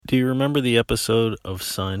Do you remember the episode of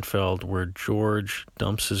Seinfeld where George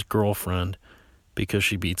dumps his girlfriend because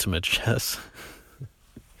she beats him at chess?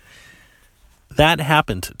 That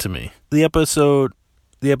happened to me. The episode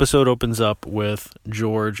opens up with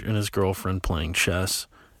George and his girlfriend playing chess,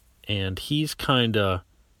 and he's kind of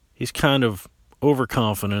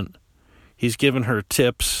overconfident. He's giving her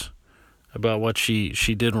tips about what she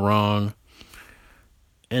did wrong,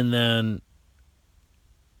 and then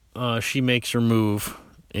she makes her move,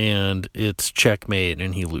 and it's checkmate,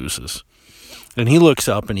 and he loses. And he looks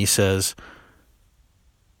up and he says,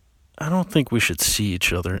 "I don't think we should see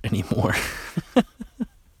each other anymore."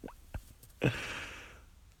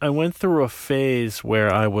 I went through a phase where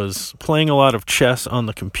I was playing a lot of chess on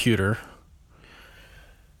the computer,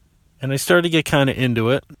 and I started to get kind of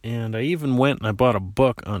into it, and I even went and I bought a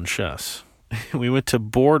book on chess. We went to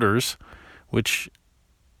Borders, which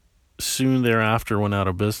soon thereafter went out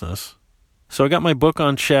of business. So I got my book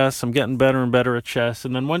on chess. I'm getting better and better at chess.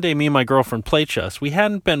 And then one day, me and my girlfriend played chess. We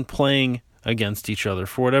hadn't been playing against each other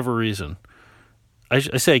for whatever reason. I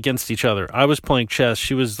say against each other. I was playing chess.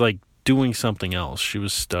 She was like doing something else. She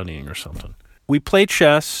was studying or something. We played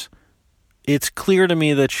chess. It's clear to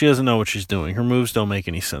me that she doesn't know what she's doing. Her moves don't make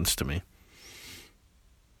any sense to me.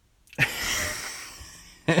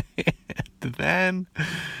 Then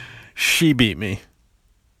she beat me.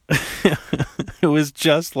 It was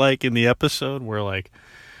just like in the episode where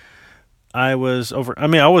I was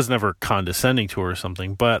never condescending to her or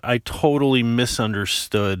something, but I totally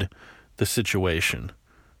misunderstood the situation.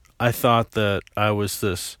 I thought that I was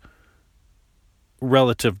this,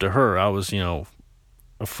 relative to her, I was, a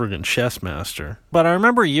friggin' chess master. But I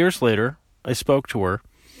remember years later, I spoke to her,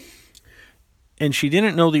 and she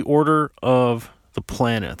didn't know the order of the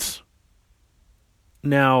planets.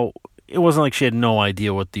 Now, it wasn't like she had no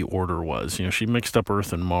idea what the order was. She mixed up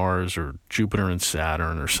Earth and Mars or Jupiter and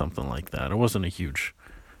Saturn or something like that. It wasn't a huge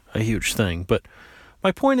thing. But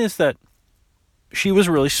my point is that she was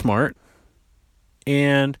really smart,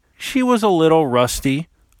 and she was a little rusty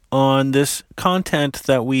on this content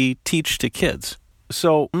that we teach to kids.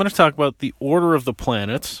 So I'm going to talk about the order of the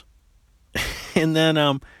planets, and then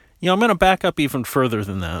I'm going to back up even further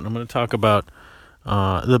than that. I'm going to talk about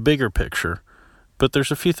the bigger picture. But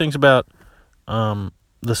there's a few things about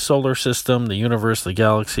the solar system, the universe, the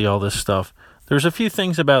galaxy, all this stuff. There's a few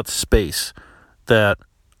things about space that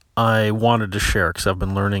I wanted to share because I've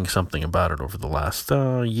been learning something about it over the last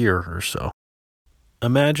year or so.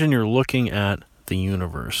 Imagine you're looking at the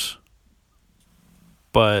universe,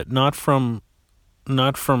 but not from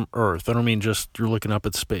Earth. I don't mean just you're looking up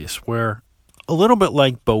at space, where a little bit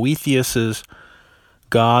like Boethius's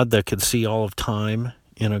God that could see all of time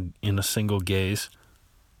in a single gaze.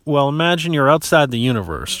 Well, imagine you're outside the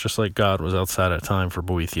universe, just like God was outside of time for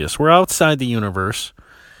Boethius. We're outside the universe,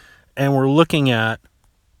 and we're looking at,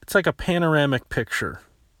 it's like a panoramic picture,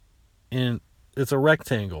 and it's a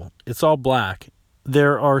rectangle. It's all black.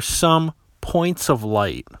 There are some points of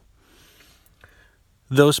light.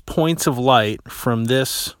 Those points of light from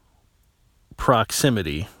this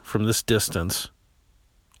proximity, from this distance,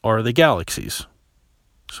 are the galaxies.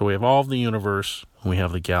 So we have all of the universe, and we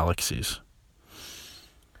have the galaxies.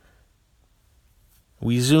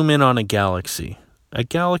 We zoom in on a galaxy. A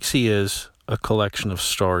galaxy is a collection of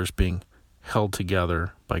stars being held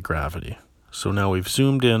together by gravity. So now we've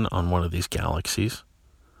zoomed in on one of these galaxies.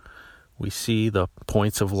 We see the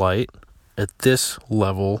points of light. At this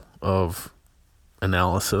level of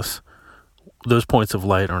analysis, those points of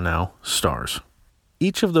light are now stars.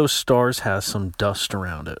 Each of those stars has some dust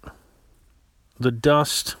around it. The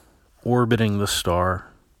dust orbiting the star,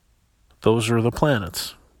 those are the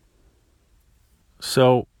planets.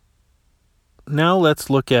 So now let's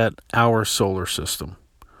look at our solar system.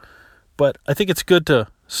 But I think it's good to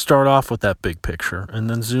start off with that big picture and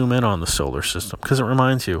then zoom in on the solar system, because it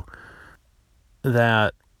reminds you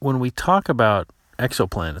that when we talk about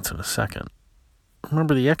exoplanets in a second,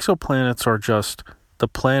 remember the exoplanets are just the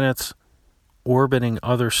planets orbiting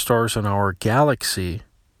other stars in our galaxy.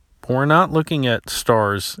 But we're not looking at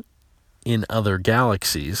stars in other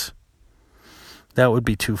galaxies. That would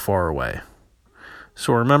be too far away.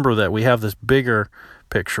 So remember that we have this bigger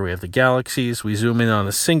picture. We have the galaxies. We zoom in on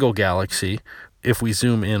a single galaxy. If we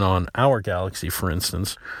zoom in on our galaxy, for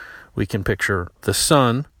instance, we can picture the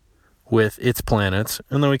sun with its planets,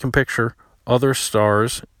 and then we can picture other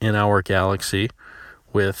stars in our galaxy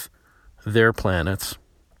with their planets.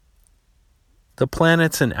 The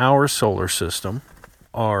planets in our solar system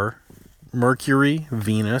are Mercury,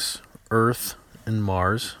 Venus, Earth, and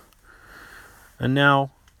Mars. And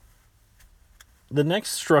now, the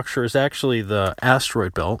next structure is actually the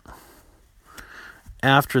asteroid belt.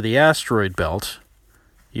 After the asteroid belt,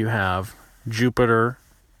 you have Jupiter,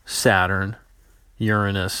 Saturn,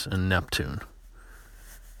 Uranus, and Neptune.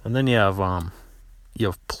 And then you have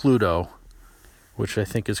Pluto, which I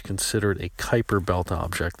think is considered a Kuiper belt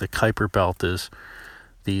object. The Kuiper belt is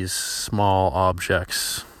these small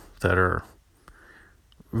objects that are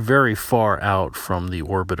very far out from the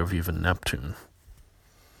orbit of even Neptune.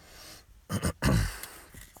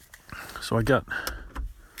 So I got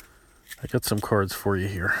some cards for you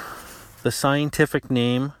here. The scientific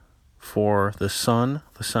name for the sun,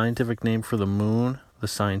 the scientific name for the moon, the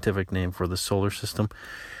scientific name for the solar system.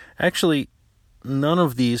 Actually, none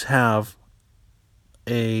of these have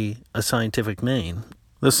a scientific name.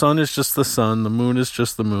 The sun is just the sun, the moon is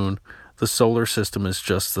just the moon, the solar system is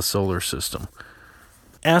just the solar system.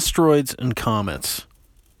 Asteroids and comets.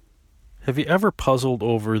 Have you ever puzzled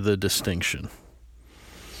over the distinction?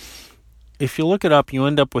 If you look it up, you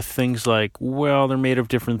end up with things like, well, they're made of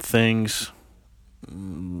different things.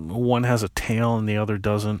 One has a tail and the other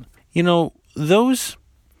doesn't. You know, those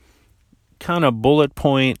kind of bullet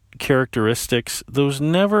point characteristics, those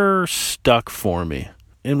never stuck for me.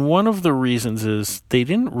 And one of the reasons is they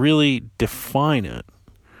didn't really define it.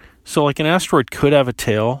 So like an asteroid could have a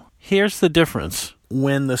tail. Here's the difference.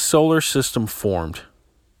 When the solar system formed,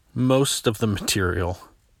 most of the material,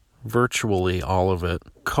 virtually all of it,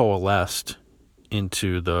 coalesced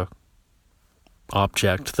into the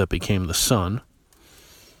object that became the sun.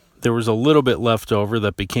 There was a little bit left over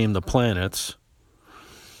that became the planets.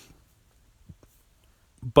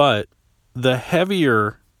 But the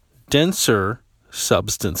heavier, denser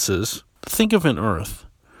substances, think of an Earth.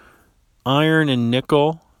 Iron and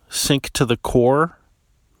nickel sink to the core.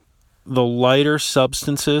 The lighter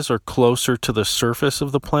substances are closer to the surface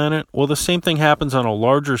of the planet. Well, the same thing happens on a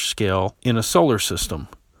larger scale in a solar system.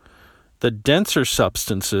 The denser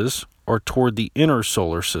substances are toward the inner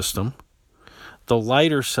solar system. The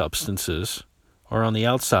lighter substances are on the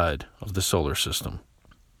outside of the solar system.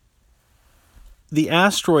 The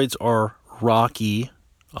asteroids are rocky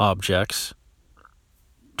objects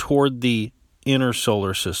toward the inner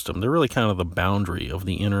solar system. They're really kind of the boundary of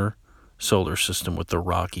the inner solar system with the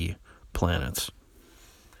rocky planets.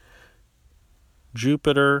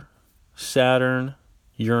 Jupiter, Saturn,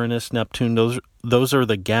 Uranus, Neptune, those are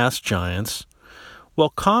the gas giants. Well,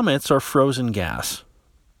 comets are frozen gas.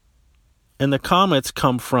 And the comets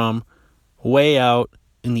come from way out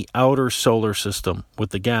in the outer solar system with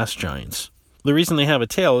the gas giants. The reason they have a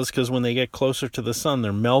tail is because when they get closer to the sun,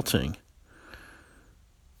 they're melting.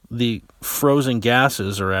 The frozen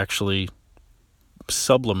gases are actually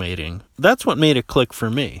sublimating. That's what made it click for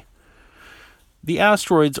me. The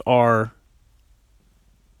asteroids are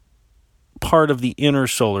part of the inner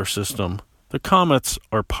solar system. The comets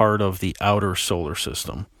are part of the outer solar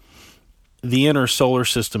system. The inner solar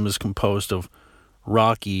system is composed of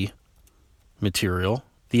rocky material.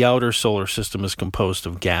 The outer solar system is composed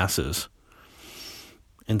of gases.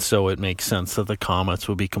 And so it makes sense that the comets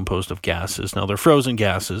would be composed of gases. Now, they're frozen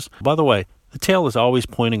gases. By the way, the tail is always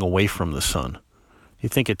pointing away from the sun. You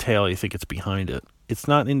think a tail, you think it's behind it. It's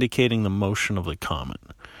not indicating the motion of the comet.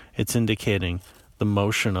 It's indicating the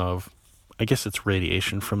motion of, I guess it's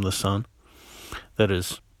radiation from the sun that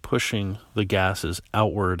is pushing the gases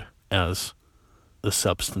outward as the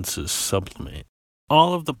substances sublimate.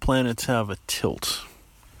 All of the planets have a tilt,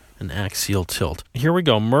 an axial tilt. Here we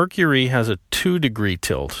go. Mercury has a 2-degree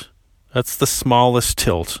tilt. That's the smallest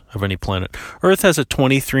tilt of any planet. Earth has a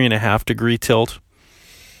 23.5-degree tilt.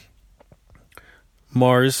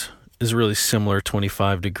 Mars is really similar,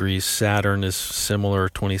 25 degrees. Saturn is similar,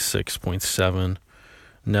 26.7.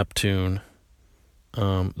 Neptune.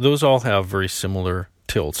 Those all have very similar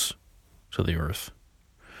tilts to the Earth.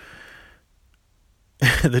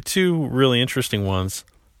 The two really interesting ones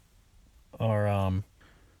are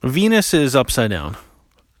Venus is upside down.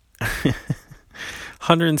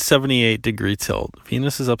 178 degree tilt.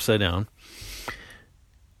 Venus is upside down.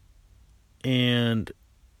 And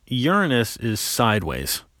Uranus is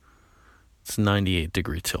sideways. It's 98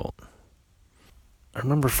 degree tilt. I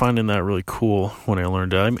remember finding that really cool when I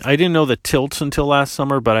learned it. I didn't know the tilts until last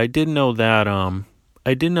summer, but I did know that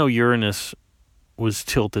I did know Uranus was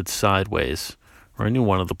tilted sideways. Or I knew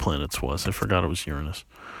one of the planets was. I forgot it was Uranus.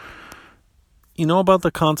 You know about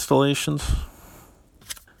the constellations?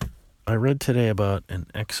 I read today about an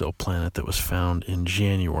exoplanet that was found in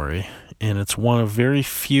January, and it's one of very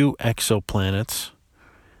few exoplanets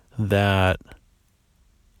that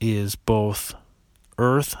is both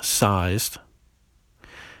Earth-sized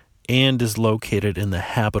and is located in the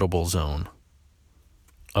habitable zone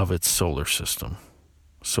of its solar system.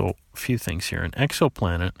 So, a few things here. An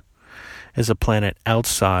exoplanet is a planet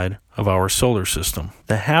outside of our solar system.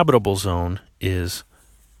 The habitable zone is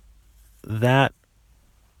that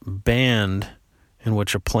band in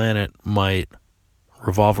which a planet might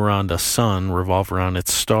revolve around a sun, revolve around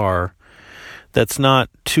its star, that's not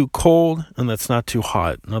too cold and that's not too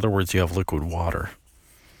hot. In other words, you have liquid water.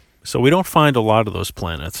 So we don't find a lot of those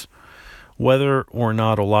planets. Whether or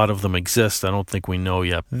not a lot of them exist, I don't think we know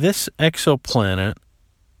yet. This exoplanet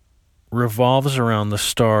revolves around the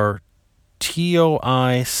star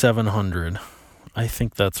TOI 700. I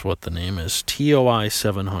think that's what the name is, TOI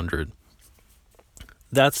 700.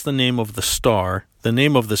 That's the name of the star. The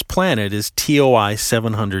name of this planet is TOI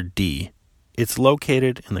 700d. It's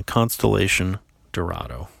located in the constellation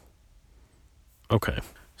Dorado. Okay,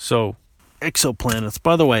 so exoplanets.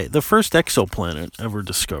 By the way, the first exoplanet ever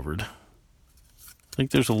discovered, I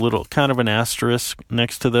think there's a little kind of an asterisk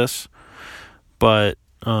next to this, but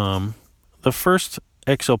the first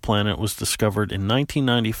exoplanet was discovered in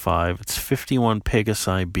 1995. It's 51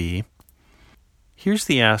 Pegasi b. Here's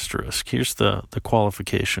the asterisk. Here's the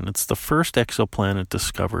qualification. It's the first exoplanet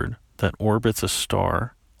discovered that orbits a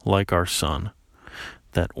star like our sun.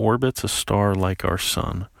 That orbits a star like our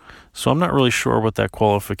sun. So I'm not really sure what that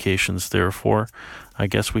qualification's there for. I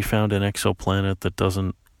guess we found an exoplanet that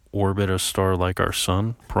doesn't orbit a star like our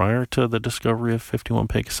sun prior to the discovery of 51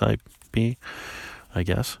 Pegasi b, I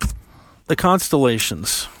guess. The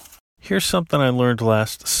constellations. Here's something I learned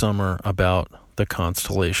last summer about the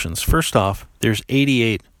constellations. First off, there's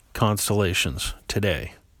 88 constellations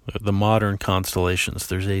today. The modern constellations,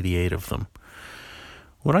 there's 88 of them.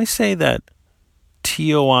 When I say that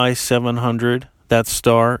TOI 700, that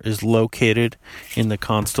star, is located in the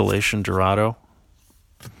constellation Dorado,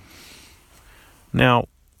 now,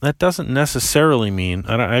 that doesn't necessarily mean,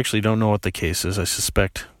 I actually don't know what the case is. I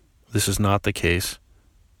suspect this is not the case.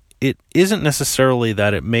 It isn't necessarily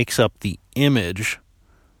that it makes up the image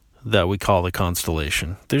that we call the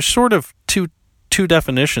constellation. There's sort of two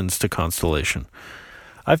definitions to constellation.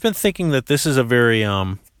 I've been thinking that this is a very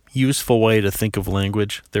useful way to think of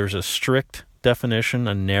language. There's a strict definition,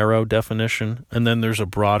 a narrow definition, and then there's a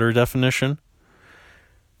broader definition.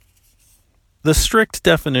 The strict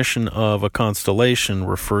definition of a constellation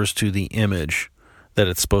refers to the image that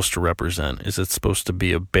it's supposed to represent. Is it supposed to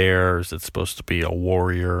be a bear? Is it supposed to be a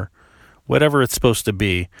warrior? Whatever it's supposed to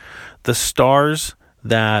be. The stars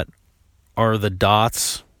that are the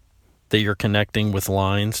dots that you're connecting with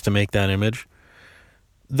lines to make that image,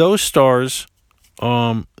 those stars,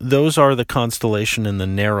 those are the constellation in the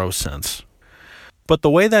narrow sense. But the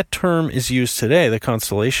way that term is used today, the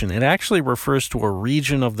constellation, it actually refers to a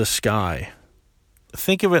region of the sky.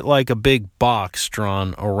 Think of it like a big box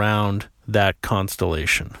drawn around that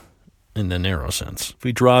constellation in the narrow sense. If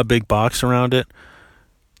we draw a big box around it,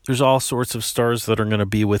 there's all sorts of stars that are going to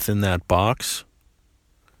be within that box.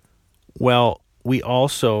 Well, we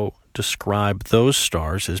also describe those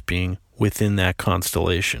stars as being within that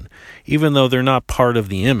constellation, even though they're not part of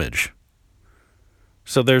the image.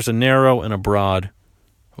 So there's a narrow and a broad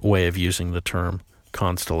way of using the term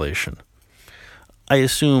constellation. I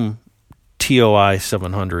assume TOI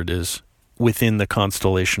 700 is within the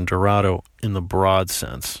constellation Dorado in the broad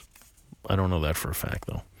sense. I don't know that for a fact,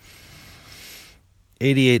 though.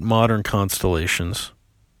 88 modern constellations.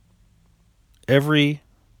 Every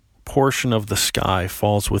portion of the sky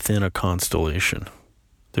falls within a constellation.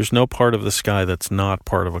 There's no part of the sky that's not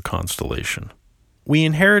part of a constellation. We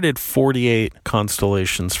inherited 48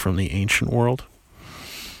 constellations from the ancient world.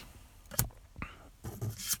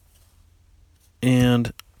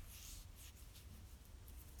 And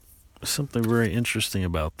something very interesting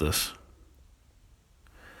about this.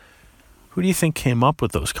 Who do you think came up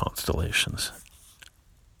with those constellations?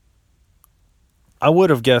 I would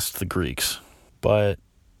have guessed the Greeks, but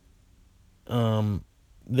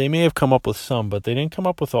they may have come up with some, but they didn't come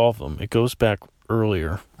up with all of them. It goes back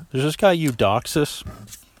earlier. There's this guy Eudoxus.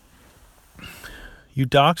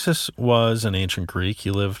 Eudoxus was an ancient Greek. He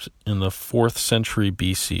lived in the 4th century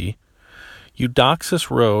BC. Eudoxus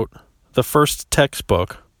wrote the first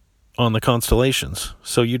textbook on the constellations.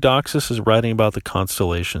 So Eudoxus is writing about the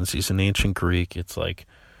constellations. He's an ancient Greek. It's like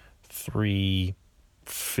 350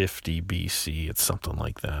 BC. It's something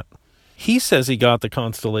like that. He says he got the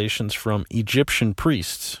constellations from Egyptian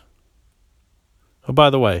priests. Oh,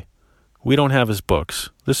 by the way, we don't have his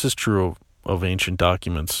books. This is true of ancient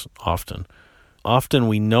documents often. Often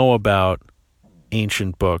we know about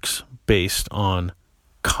ancient books based on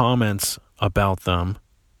comments about them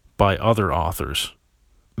by other authors.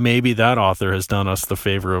 Maybe that author has done us the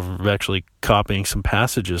favor of actually copying some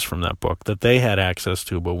passages from that book that they had access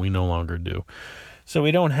to, but we no longer do. So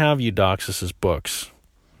we don't have Eudoxus's books.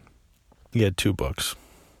 He had 2 books.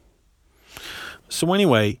 So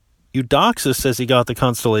anyway, Eudoxus says he got the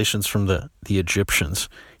constellations from the Egyptians.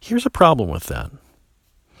 Here's a problem with that.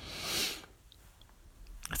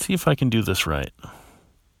 Let's see if I can do this right.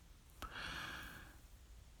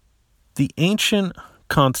 The ancient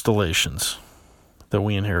constellations that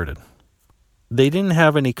we inherited, they didn't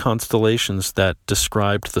have any constellations that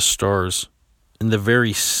described the stars in the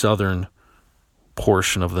very southern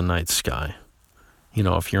portion of the night sky. You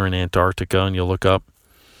know, if you're in Antarctica and you look up.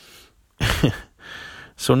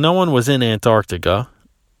 So no one was in Antarctica.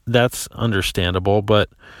 That's understandable, but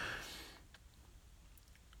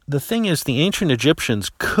the thing is, the ancient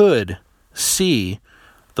Egyptians could see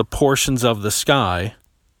the portions of the sky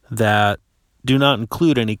that do not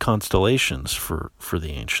include any constellations for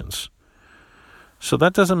the ancients. So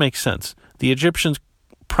that doesn't make sense. The Egyptians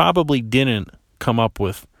probably didn't come up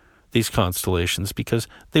with these constellations because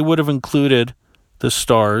they would have included the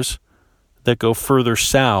stars that go further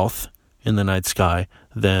south in the night sky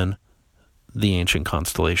than the ancient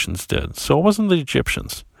constellations did. So it wasn't the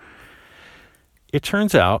Egyptians. It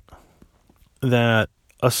turns out that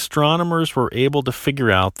astronomers were able to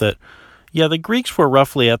figure out that, yeah, the Greeks were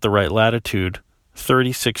roughly at the right latitude,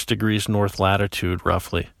 36 degrees north latitude,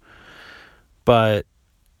 roughly. But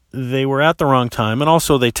they were at the wrong time, and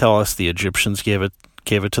also they tell us the Egyptians gave it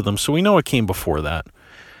to them, so we know it came before that.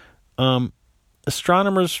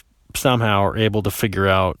 Astronomers somehow are able to figure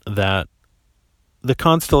out that the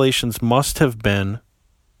constellations must have been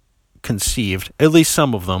conceived, at least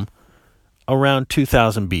some of them, around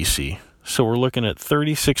 2000 BC. So we're looking at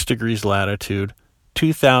 36 degrees latitude,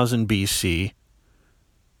 2000 BC.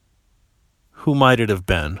 Who might it have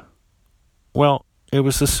been? Well, it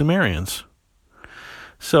was the Sumerians.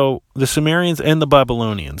 So the Sumerians and the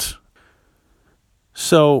Babylonians.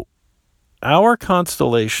 So our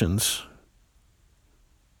constellations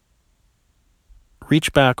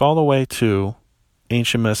reach back all the way to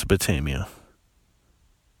ancient Mesopotamia.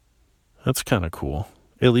 That's kind of cool.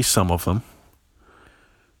 At least some of them.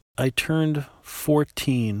 I turned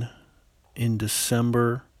 14 in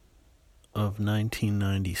December of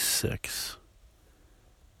 1996.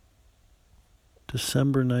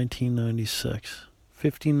 December 1996.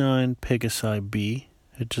 59 Pegasi B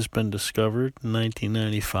had just been discovered in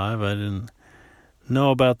 1995. I didn't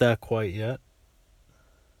know about that quite yet.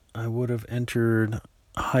 I would have entered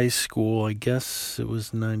high school, I guess it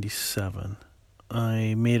was 97.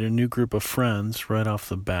 I made a new group of friends right off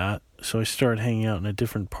the bat, so I started hanging out in a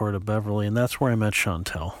different part of Beverly, and that's where I met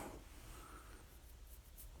Chantel.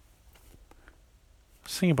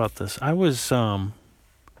 Think about this. I was in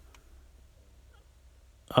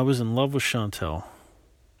love with Chantel.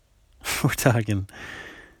 We're talking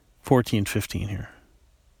 14, 15 here.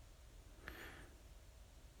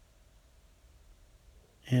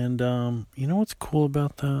 And you know what's cool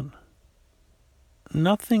about that?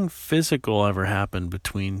 Nothing physical ever happened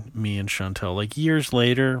between me and Chantel. Like years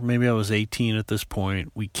later, maybe I was 18 at this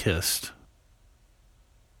point, we kissed.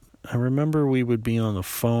 I remember we would be on the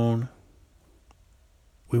phone.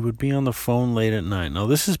 We would be on the phone late at night. Now,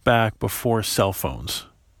 this is back before cell phones.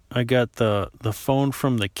 I got the phone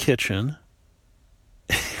from the kitchen,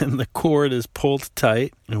 and the cord is pulled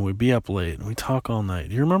tight, and we'd be up late, and we talk all night.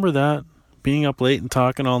 Do you remember that? Being up late and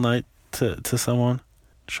talking all night to someone?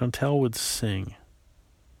 Chantel would sing.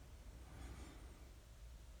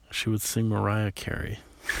 She would sing Mariah Carey.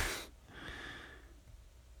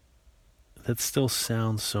 That still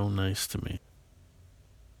sounds so nice to me.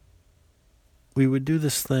 We would do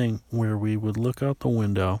this thing where we would look out the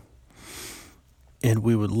window and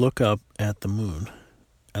we would look up at the moon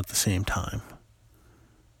at the same time.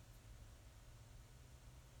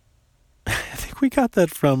 I think we got that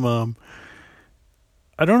from,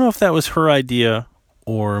 I don't know if that was her idea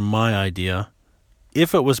or my idea.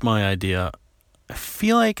 If it was my idea, I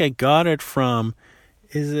feel like I got it from,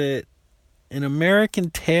 is it An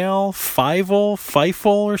American Tail, Fievel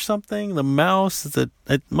or something? The mouse, it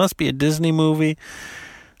must be a Disney movie.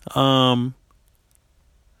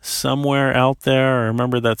 Somewhere out there, I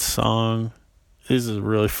remember that song. This is a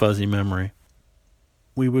really fuzzy memory.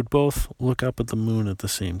 We would both look up at the moon at the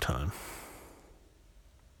same time.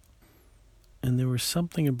 And there was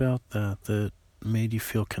something about that made you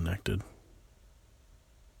feel connected.